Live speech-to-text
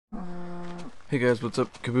Hey guys, what's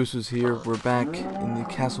up? Caboose here. We're back in the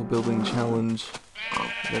castle building challenge.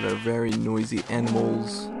 We got our very noisy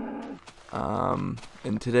animals.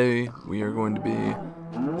 And today we are going to be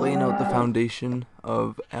laying out the foundation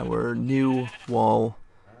of our new wall.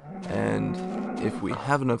 And if we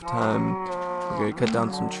have enough time, we're going to cut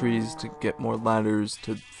down some trees to get more ladders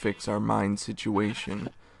to fix our mine situation.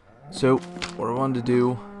 So, what I wanted to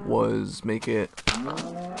do was make it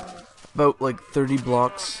about like 30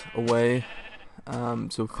 blocks away.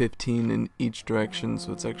 So 15 in each direction,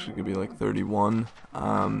 so it's actually going to be like 31.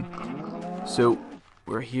 So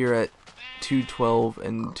we're here at 212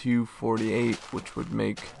 and 248, which would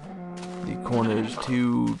make the corners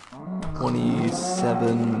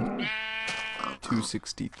 227,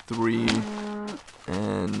 263,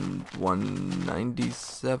 and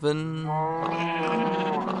 197,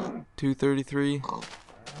 233.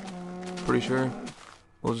 Pretty sure.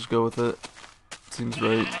 We'll just go with it. Seems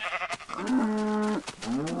right.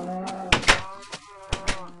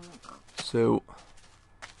 So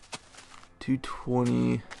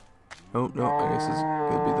 220. Oh no, I guess it's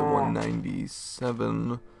gonna be the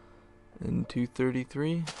 197 and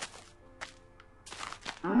 233.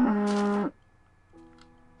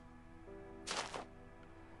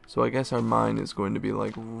 So I guess our mine is going to be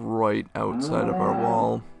like right outside of our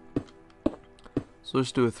wall. So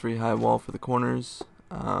let's do a 3 high wall for the corners.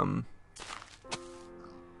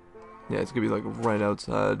 Yeah, it's gonna be like right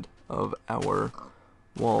outside of our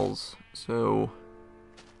walls. So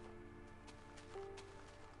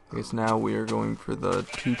I guess now we are going for the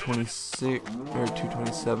 226 or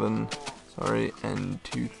 227, sorry, and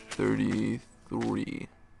 233.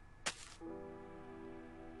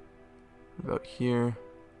 About here.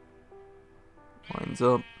 Lines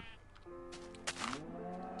up.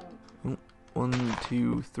 1,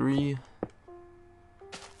 2, 3.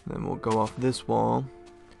 Then we'll go off this wall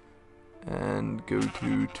and go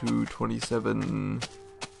to 227,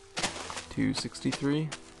 263.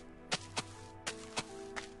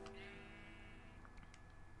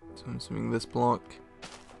 So I'm assuming this block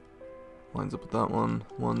lines up with that one.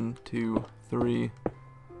 1, 2, 3.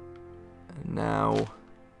 And now,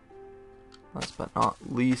 last but not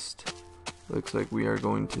least, looks like we are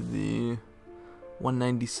going to the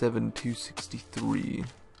 197, 263.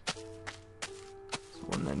 So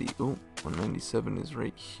 197 is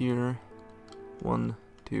right here. 1,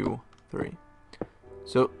 2, 3.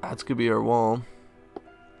 So that's gonna be our wall.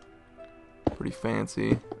 Pretty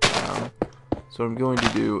fancy. So what I'm going to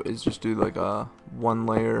do is just do like a 1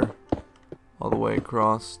 layer all the way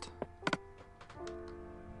across.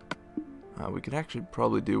 We could actually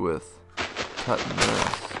probably do with cutting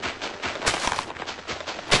this.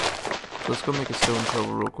 So let's go make a stone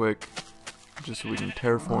shovel real quick, just so we can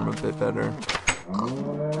terraform a bit better.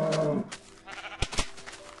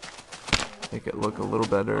 Make it look a little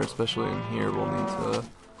better, especially in here. We'll need to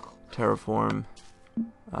terraform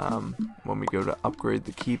when we go to upgrade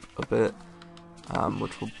the keep a bit,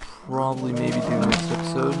 which we'll probably maybe do next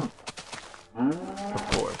episode. Of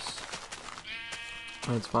course.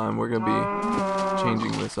 That's fine, we're gonna be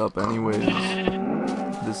changing this up anyways.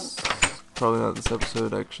 This, probably not this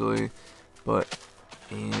episode actually, but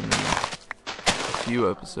in a few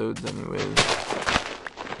episodes anyways.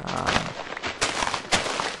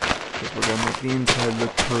 Because we're gonna make the inside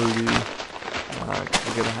look pretty. Because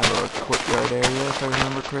we're gonna have a courtyard area, if I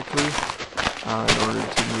remember correctly, in order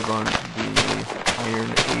to move on to the Iron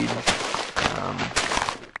Age.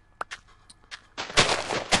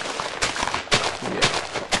 Yeah,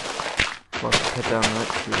 we'll have to cut down that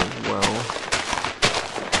tree as well.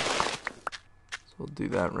 So we'll do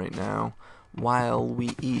that right now while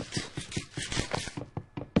we eat.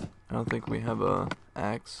 I don't think we have a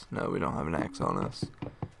axe. No, we don't have an axe on us.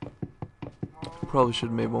 Probably should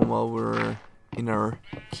have made one while we were in our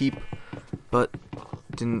keep, but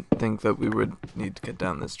didn't think that we would need to cut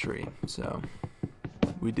down this tree, so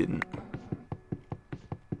we didn't.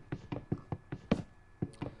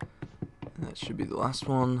 And that should be the last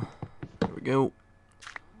one. There we go.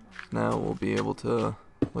 Now we'll be able to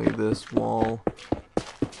lay this wall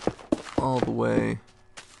all the way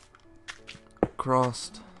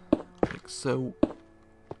across, like so.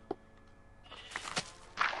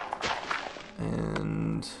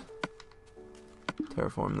 And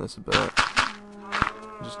terraform this a bit,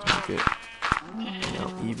 just to make it, you know,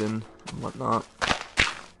 even and whatnot.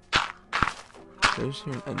 Did I just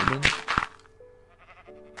hear an Enderman?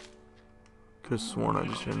 Could have sworn I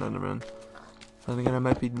just heard an Enderman. Then again, I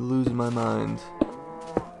might be losing my mind.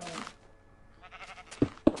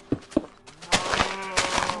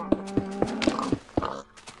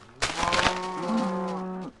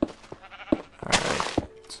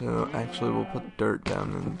 So actually we'll put dirt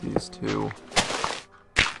down in these two.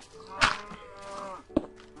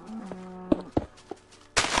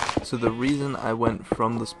 So the reason I went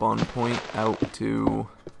from the spawn point out to,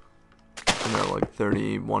 you know, like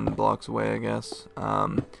 31 blocks away, I guess,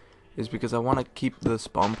 is because I want to keep the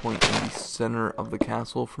spawn point in the center of the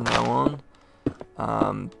castle from now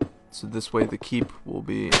on. So this way the keep will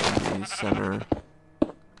be in the center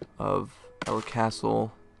of our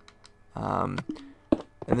castle.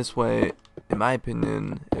 And this way, in my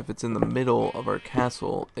opinion, if it's in the middle of our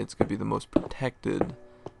castle, it's going to be the most protected,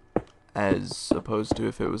 as opposed to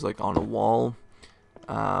if it was like on a wall.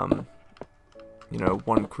 You know,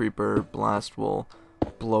 one creeper blast will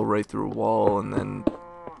blow right through a wall, and then,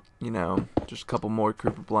 you know, just a couple more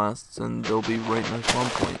creeper blasts and they'll be right in our spawn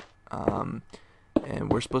point.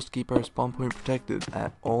 And we're supposed to keep our spawn point protected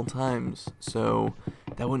at all times, so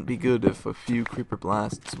that wouldn't be good if a few creeper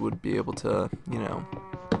blasts would be able to, you know,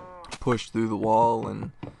 push through the wall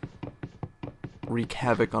and wreak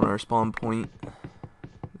havoc on our spawn point.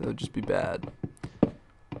 That would just be bad.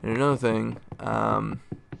 And another thing, I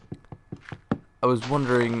was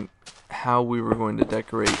wondering how we were going to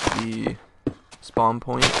decorate the spawn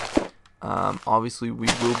point. Obviously we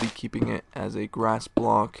will be keeping it as a grass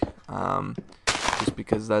block, just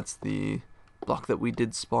because that's the block that we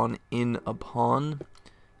did spawn in upon.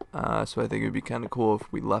 So I think it would be kind of cool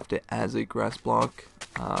if we left it as a grass block.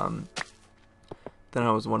 Then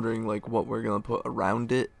I was wondering like what we're gonna put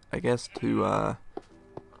around it, I guess, to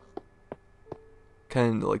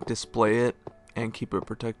kind of like display it and keep it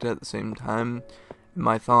protected at the same time.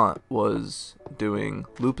 My thought was doing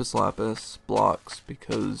Lupus Lapis blocks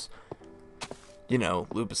because, you know,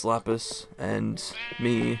 Lupus Lapis and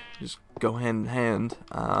me just go hand in hand.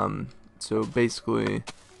 So basically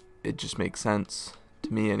it just makes sense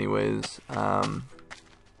to me anyways.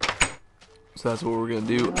 So that's what we're gonna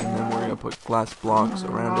do, and then we're gonna put glass blocks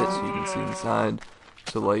around it so you can see inside.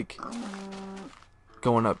 So like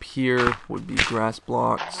going up here would be grass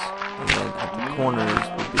blocks, and then at the corners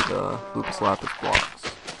would be the Lupus Lapis blocks.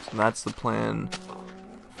 So that's the plan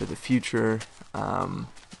for the future.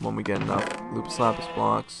 When we get enough Lupus Lapis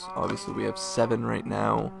blocks, obviously we have 7 right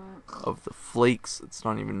now of the flakes. It's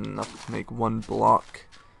not even enough to make 1 block.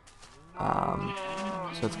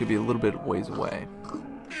 So it's gonna be a little bit ways away.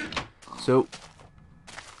 So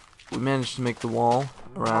we managed to make the wall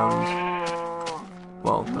around,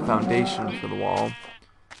 well, the foundation for the wall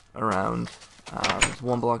around. It's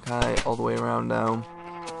 1 block high all the way around now.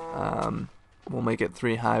 We'll make it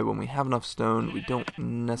 3 high when we have enough stone. We don't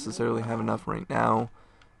necessarily have enough right now,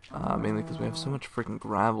 mainly because we have so much freaking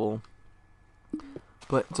gravel.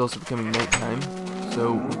 But it's also becoming nighttime,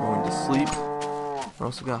 so we're going to sleep. We're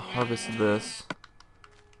also going to harvest this,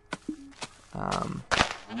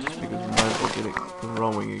 just because we might as well get it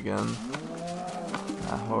growing again,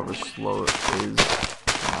 however slow it is.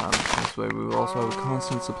 This way we will also have a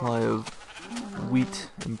constant supply of wheat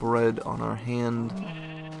and bread on our hand.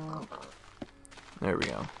 There we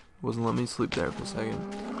go. Wasn't letting me sleep there for a second.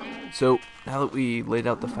 So now that we laid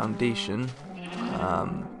out the foundation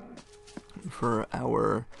for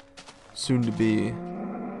our soon-to-be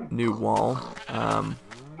new wall,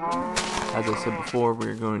 as I said before,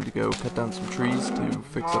 we're going to go cut down some trees to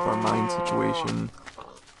fix up our mine situation,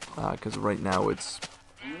 because right now it's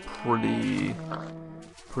pretty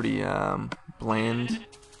bland,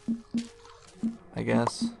 I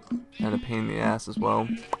guess, and a pain in the ass as well.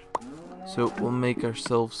 So we'll make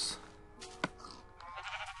ourselves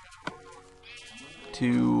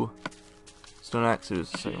 2 stone axes,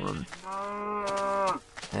 second one,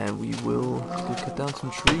 and we will go cut down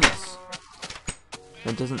some trees.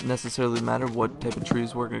 It doesn't necessarily matter what type of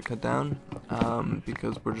trees we're going to cut down,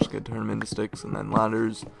 because we're just going to turn them into sticks and then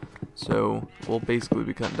ladders. So we'll basically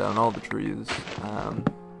be cutting down all the trees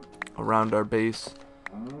around our base,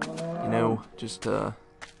 you know, just to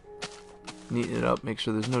neaten it up, make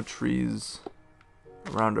sure there's no trees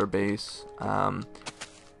around our base,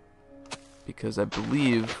 because I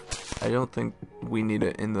don't think we need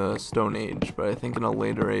it in the Stone Age, but I think in a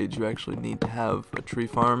later age you actually need to have a tree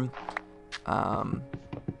farm,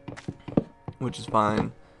 which is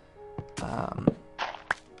fine.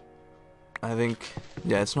 I think,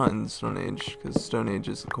 yeah, it's not in the Stone Age, because Stone Age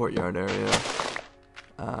is the courtyard area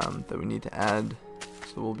that we need to add,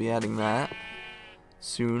 so we'll be adding that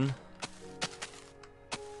soon.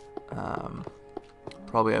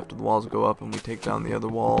 Probably after the walls go up and we take down the other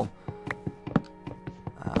wall.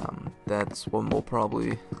 That's when we'll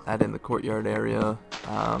probably add in the courtyard area.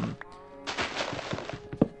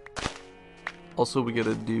 Also, we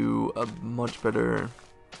gotta do a much better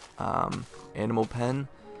animal pen.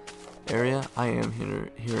 area. I am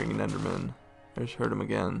hearing an Enderman. I just heard him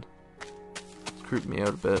again. It's creeped me out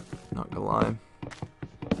a bit, not gonna lie.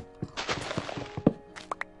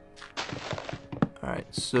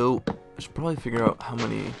 Alright, so I should probably figure out how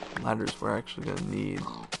many ladders we're actually gonna need.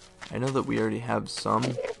 I know that we already have some,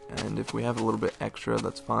 and if we have a little bit extra,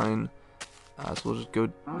 that's fine. So we'll just go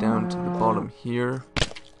down to the bottom here.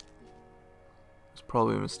 It's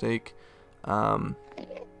probably a mistake.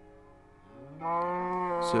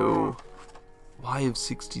 So why of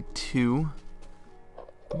 62?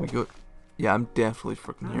 We go. Yeah, I'm definitely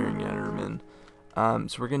freaking hearing Enderman.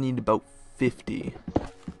 So we're gonna need about 50.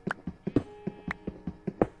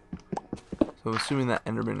 So I'm assuming that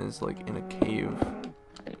Enderman is like in a cave,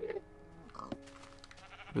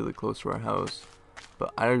 really close to our house.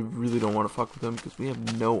 But I really don't want to fuck with him because we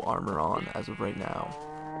have no armor on as of right now.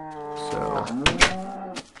 So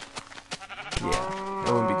yeah,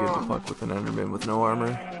 that wouldn't be good to fuck with an Enderman with no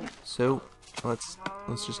armor. So let's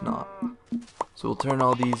just not. So we'll turn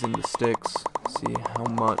all these into sticks, see how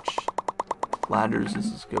much ladders this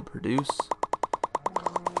is gonna produce.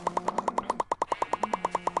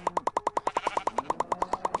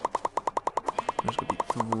 I'm just gonna be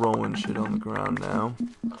throwing shit on the ground now.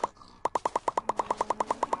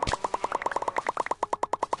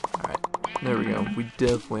 There we go. We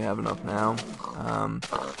definitely have enough now.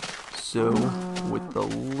 So with the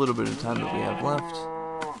little bit of time that we have left,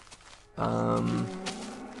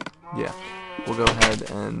 yeah, we'll go ahead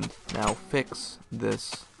and now fix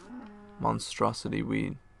this monstrosity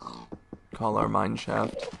we call our mine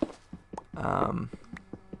shaft.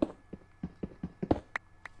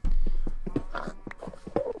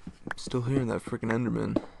 Still hearing that freaking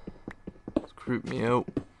Enderman. It's creeped me out.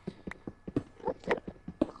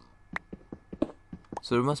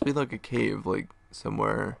 So there must be like a cave, like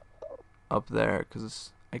somewhere up there,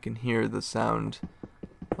 because I can hear the sound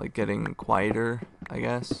like getting quieter, I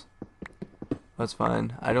guess. That's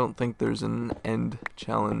fine. I don't think there's an end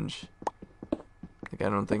challenge. Like, I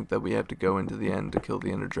don't think that we have to go into the end to kill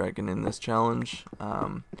the Ender Dragon in this challenge,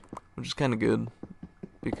 which is kind of good,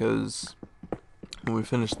 because when we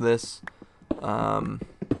finish this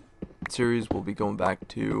series, we'll be going back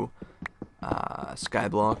to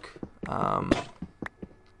Skyblock.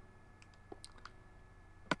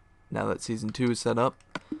 Now that season 2 is set up,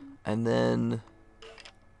 and then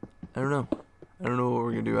I don't know what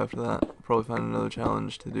we're gonna do after that. We'll probably find another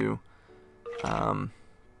challenge to do. Don't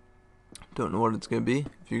know what it's gonna be.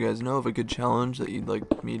 If you guys know of a good challenge that you'd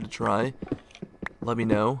like me to try, let me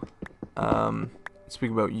know.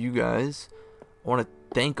 Speaking about you guys, I want to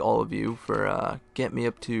thank all of you for getting me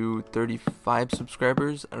up to 35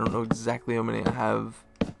 subscribers. I don't know exactly how many I have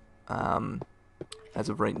as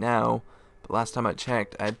of right now. But last time I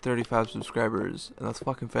checked, I had 35 subscribers, and that's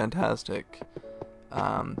fucking fantastic.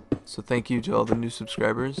 So thank you to all the new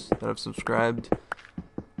subscribers that have subscribed.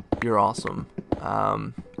 You're awesome.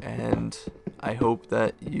 And I hope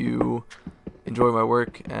that you enjoy my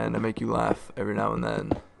work and I make you laugh every now and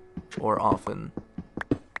then, or often.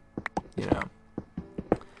 You know,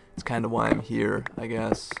 it's kind of why I'm here, I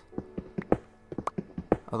guess.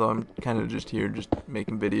 Although I'm kind of just here, just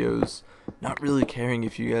making videos, not really caring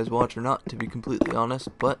if you guys watch or not, to be completely honest.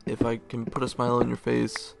 But if I can put a smile on your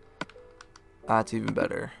face, that's even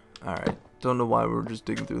better. Alright, don't know why we're just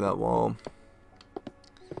digging through that wall.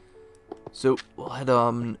 So, we'll head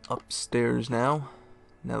upstairs now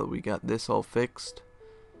that we got this all fixed.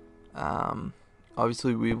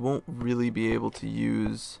 Obviously we won't really be able to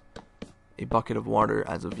use a bucket of water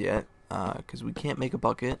as of yet, because we can't make a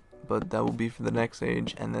bucket, but that will be for the next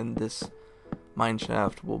stage, and then this mine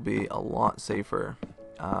shaft will be a lot safer.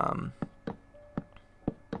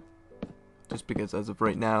 Just because as of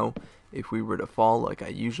right now, if we were to fall like I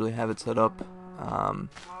usually have it set up,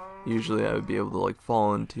 usually I would be able to like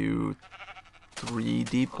fall into 3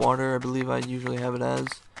 deep water, I believe I usually have it as.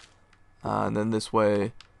 And then this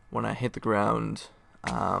way, when I hit the ground,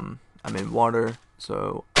 I'm in water,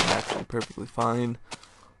 so I'm actually perfectly fine.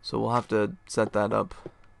 So we'll have to set that up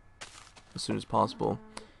as soon as possible.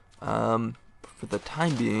 For the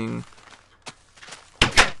time being,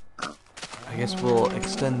 I guess we'll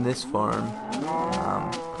extend this farm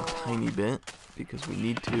a tiny bit, because we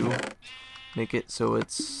need to make it so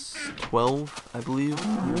it's 12, I believe.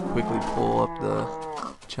 Quickly pull up the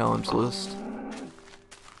challenge list,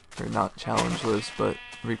 or not challenge list, but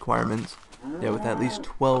requirements. Yeah, with at least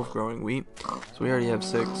 12 growing wheat. So we already have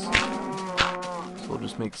 6. So we'll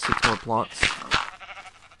just make 6 more plots.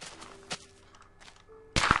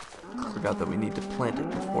 Forgot that we need to plant it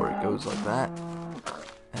before it goes like that.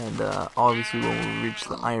 And obviously when we reach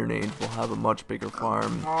the Iron Age, we'll have a much bigger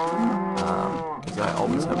farm, because I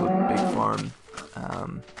always have a big farm.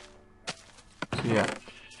 So yeah.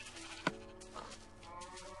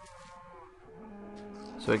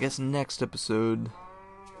 So I guess next episode,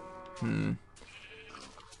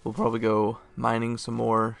 we'll probably go mining some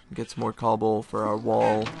more, get some more cobble for our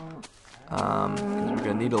wall, because we're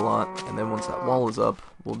going to need a lot. And then once that wall is up,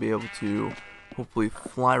 we'll be able to hopefully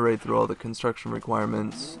fly right through all the construction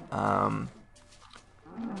requirements, and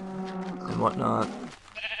whatnot.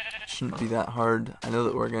 Shouldn't be that hard. I know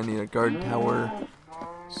that we're going to need a guard tower,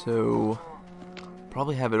 so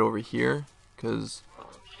probably have it over here, because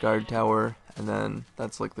guard tower, and then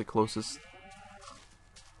that's like the closest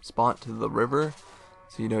spot to the river,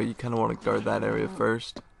 so you kind of want to guard that area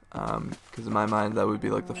first, because in my mind that would be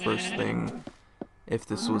like the first thing if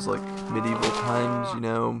this was like medieval times.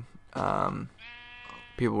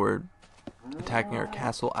 People were attacking our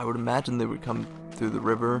castle. I would imagine they would come through the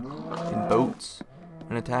river in boats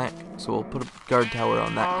and attack, so we'll put a guard tower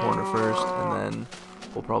on that corner first, and then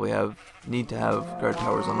we'll probably need to have guard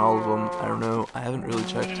towers on all of them. I don't know, I haven't really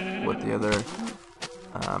checked what the other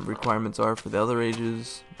requirements are for the other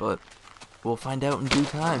ages, but we'll find out in due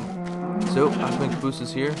time. So, I've been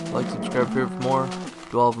Cabooses here. Like, subscribe here for more.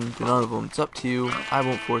 Do all of them, do none of them. It's up to you. I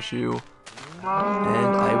won't force you.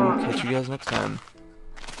 And I will catch you guys next time.